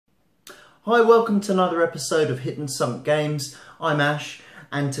Hi, welcome to another episode of Hit and Sunk Games. I'm Ash,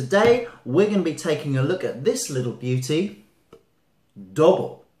 and today we're going to be taking a look at this little beauty,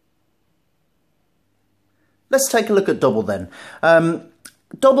 Dobble. Let's take a look at Dobble then.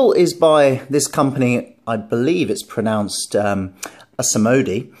 Dobble is by this company, I believe it's pronounced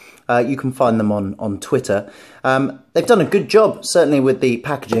Asamodi. You can find them on Twitter. They've done a good job, certainly with the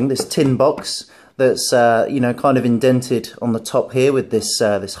packaging, this tin box that's kind of indented on the top here with this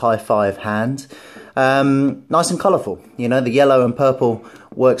this high five hand. Nice and colourful. The yellow and purple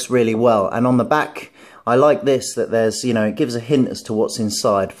works really well. And on the back, I like this, that there's, it gives a hint as to what's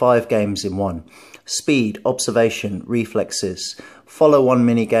inside. 5 games in one. Speed, observation, reflexes. Follow one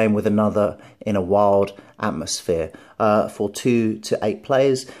mini game with another in a wild atmosphere. For 2 to 8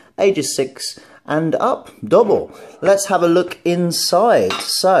 players, ages 6 and up. Dobble. Let's have a look inside.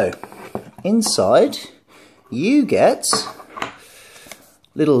 So, inside you get a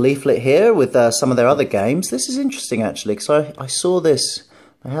little leaflet here with some of their other games. This is interesting actually, because I saw this.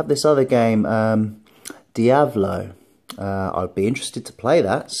 They have this other game, Diablo. I'd be interested to play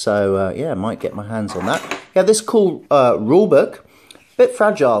that, so yeah, I might get my hands on that. You have this cool rule book. Bit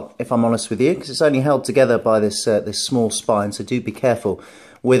fragile, if I'm honest with you, because it's only held together by this this small spine, so do be careful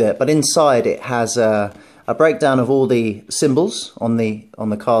with it. But inside it has a breakdown of all the symbols on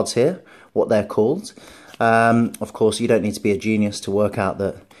the cards here, what they're called. Of course, you don't need to be a genius to work out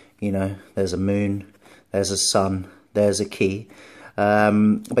that, there's a moon, there's a sun, there's a key.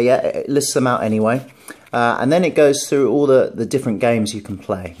 But yeah, it lists them out anyway. And then it goes through all the different games you can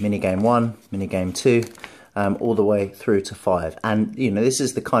play. Minigame 1, minigame 2, all the way through to 5. And, this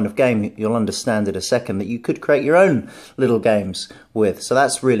is the kind of game, you'll understand in a second, that you could create your own little games with. So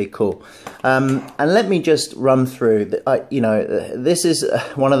that's really cool. And let me just run through, this is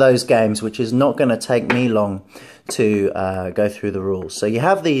one of those games which is not going to take me long to go through the rules. So you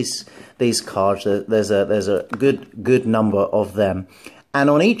have these cards. There's a good number of them. And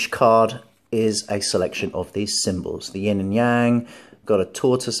on each card is a selection of these symbols. The yin and yang, got a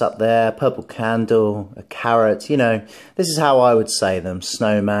tortoise up there, purple candle, a carrot, this is how I would say them,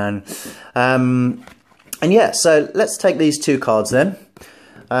 snowman. And yeah, so let's take these 2 cards then.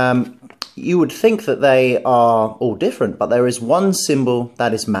 You would think that they are all different, but there is one symbol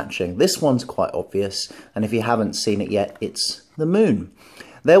that is matching. This one's quite obvious, and if you haven't seen it yet, it's the moon.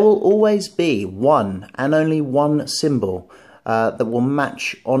 There will always be one and only one symbol that will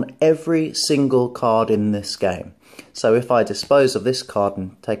match on every single card in this game. So if I dispose of this card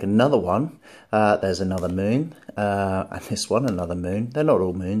and take another one, there's another moon, and this one, another moon. They're not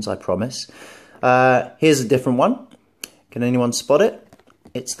all moons, I promise. Here's a different one. Can anyone spot it?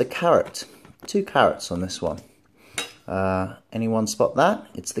 It's the carrot. 2 carrots on this one. Anyone spot that?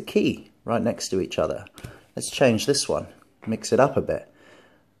 It's the key, right next to each other. Let's change this one, mix it up a bit.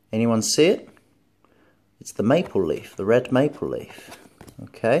 Anyone see it? It's the maple leaf, the red maple leaf.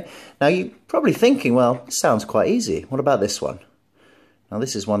 Okay, now you're probably thinking, well, it sounds quite easy. What about this one? Now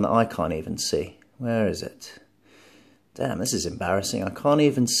this is one that I can't even see. Where is it? Damn, this is embarrassing. I can't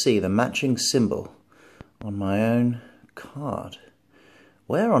even see the matching symbol on my own card.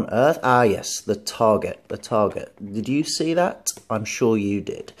 Where on earth? Ah, yes, the target, the target. Did you see that? I'm sure you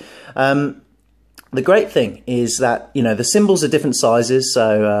did. The great thing is that, the symbols are different sizes.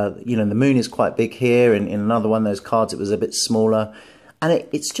 So, the moon is quite big here. In another one of those cards, it was a bit smaller. And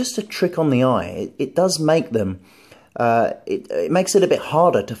it's just a trick on the eye. It does make them, it makes it a bit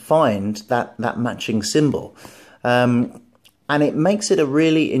harder to find that matching symbol. And it makes it a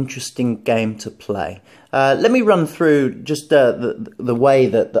really interesting game to play. Let me run through just the way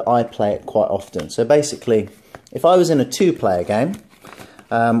that I play it quite often. So basically, if I was in a 2-player game,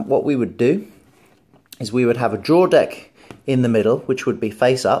 what we would do is we would have a draw deck in the middle, which would be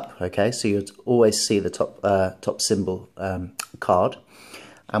face up. Okay, so you'd always see the top symbol card.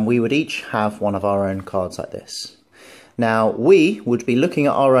 And we would each have one of our own cards like this. Now, we would be looking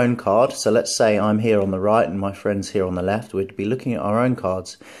at our own card. So let's say I'm here on the right and my friend's here on the left. We'd be looking at our own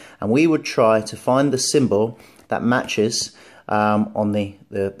cards. And we would try to find the symbol that matches on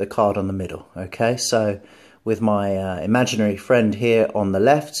the card on the middle. Okay, so with my imaginary friend here on the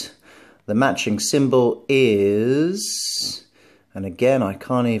left, the matching symbol is, and again, I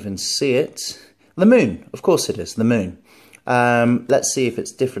can't even see it, the moon. Of course it is, the moon. Let's see if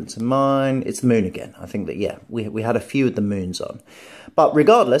it's different to mine. It's the moon again. I think that, yeah, we had a few of the moons on. But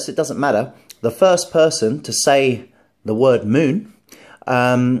regardless, it doesn't matter. The first person to say the word moon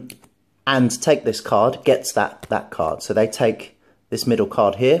and take this card gets that card. So they take this middle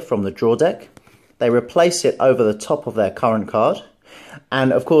card here from the draw deck. They replace it over the top of their current card.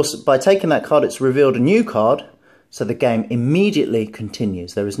 And of course, by taking that card, it's revealed a new card So the game immediately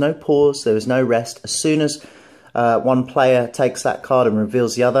continues. There is no pause, there is no rest. As soon as one player takes that card and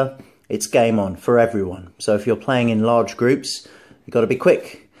reveals the other, it's game on for everyone. So if you're playing in large groups, you've got to be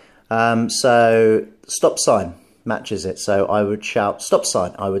quick. So stop sign matches it. So I would shout stop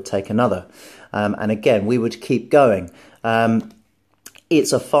sign, I would take another. And again, we would keep going.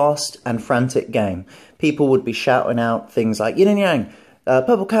 It's a fast and frantic game. People would be shouting out things like yin and yang,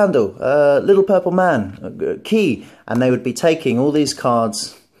 purple candle, little purple man, key, and they would be taking all these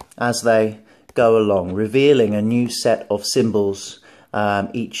cards as they go along, revealing a new set of symbols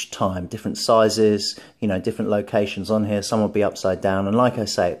each time, different sizes, you know, different locations on here. Some will be upside down, and like I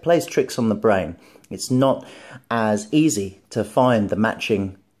say, it plays tricks on the brain. It's not as easy to find the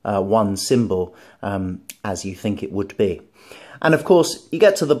matching one symbol as you think it would be. And of course, you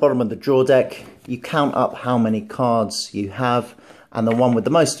get to the bottom of the draw deck, you count up how many cards you have, and the one with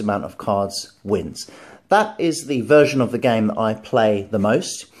the most amount of cards wins. That is the version of the game that I play the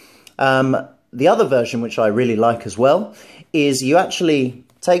most. The other version, which I really like as well, is you actually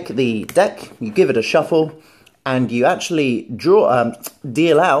take the deck, you give it a shuffle, and you actually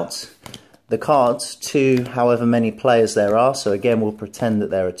deal out the cards to however many players there are. So again, we'll pretend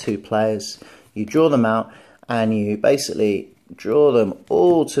that there are 2 players. You draw them out, and you basically draw them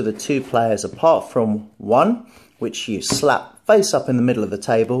all to the 2 players apart from one, which you slap face up in the middle of the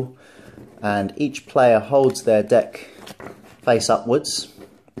table, and each player holds their deck face upwards.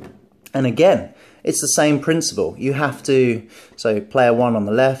 And again, it's the same principle. You have to, so player 1 on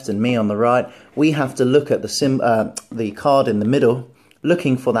the left and me on the right, we have to look at the card in the middle,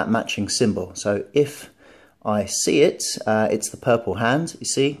 looking for that matching symbol. So if I see it, it's the purple hand, you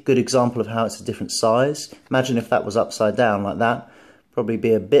see, good example of how it's a different size. Imagine if that was upside down like that, probably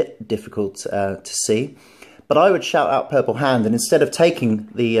be a bit difficult to see. But I would shout out purple hand, and instead of taking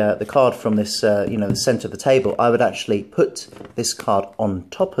the card from this, you know, the center of the table, I would actually put this card on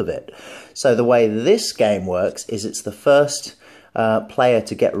top of it. So the way this game works is it's the first player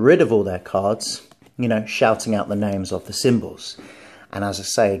to get rid of all their cards, you know, shouting out the names of the symbols. And as I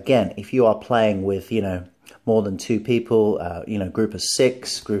say again, if you are playing with, you know, more than 2 people, you know, group of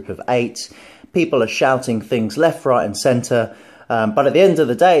 6, group of 8, people are shouting things left, right, and center. But at the end of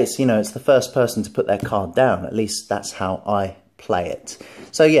the day, it's, you know, it's the first person to put their card down. At least that's how I play it.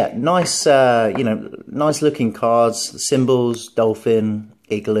 So yeah, nice, you know, nice looking cards, the symbols, dolphin,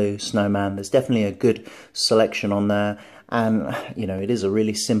 igloo, snowman. There's definitely a good selection on there. And, you know, it is a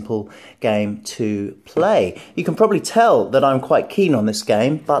really simple game to play. You can probably tell that I'm quite keen on this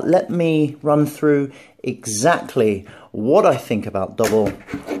game, but let me run through exactly what I think about Dobble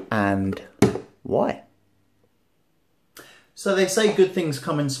and why. So they say good things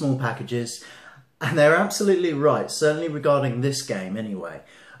come in small packages, and they're absolutely right, certainly regarding this game anyway.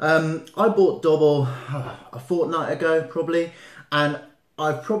 I bought Dobble a fortnight ago probably, and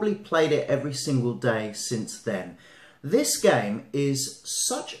I've probably played it every single day since then. This game is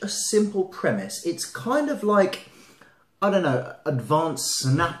such a simple premise. It's kind of like, I don't know, advanced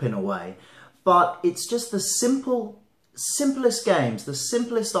Snap in a way, but it's just the simplest games, the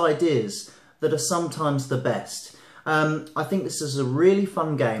simplest ideas that are sometimes the best. I think this is a really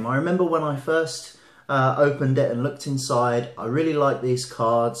fun game. I remember when I first opened it and looked inside, I really like these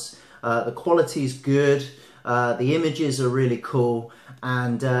cards. The quality's good, the images are really cool,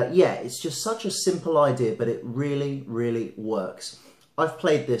 and yeah, it's just such a simple idea, but it really, really works. I've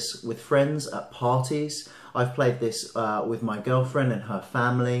played this with friends at parties. I've played this with my girlfriend and her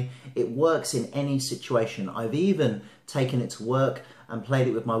family. It works in any situation. I've even taken it to work and played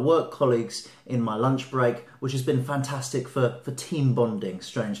it with my work colleagues in my lunch break, which has been fantastic for team bonding,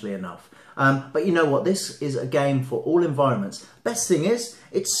 strangely enough. But you know what? This is a game for all environments. Best thing is,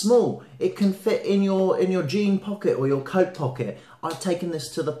 it's small. It can fit in your jean pocket or your coat pocket. I've taken this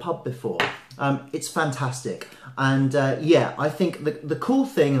to the pub before. It's fantastic. And yeah, I think the cool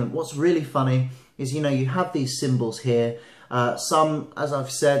thing and what's really funny is, you know, you have these symbols here. Some, as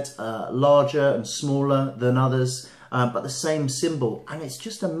I've said, larger and smaller than others. But the same symbol, and it's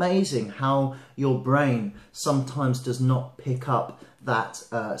just amazing how your brain sometimes does not pick up that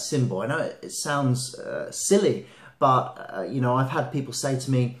symbol. I know it sounds silly, but you know, I've had people say to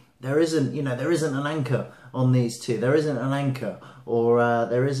me, there isn't an anchor on these two, there isn't an anchor, or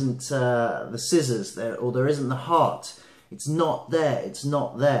there isn't the scissors, or there isn't the heart. It's not there, it's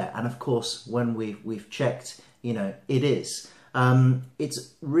not there. And of course, when we've checked, you know, it is.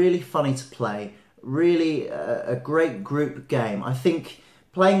 It's really funny to play. Really a great group game. I think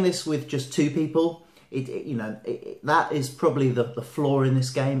playing this with just 2 people, that is probably the flaw in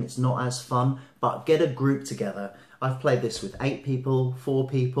this game. It's not as fun, but get a group together. I've played this with 8 people, 4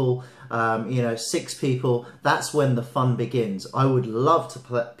 people, 6 people. That's when the fun begins. I would love to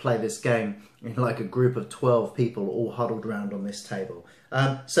play this game in like a group of 12 people all huddled around on this table.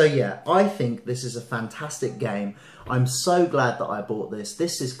 So yeah, I think this is a fantastic game. I'm so glad that I bought this.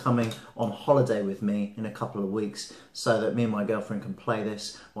 This is coming on holiday with me in a couple of weeks so that me and my girlfriend can play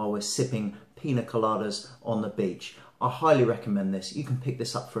this while we're sipping pina coladas on the beach. I highly recommend this. You can pick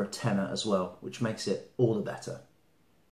this up for a tenner as well, which makes it all the better.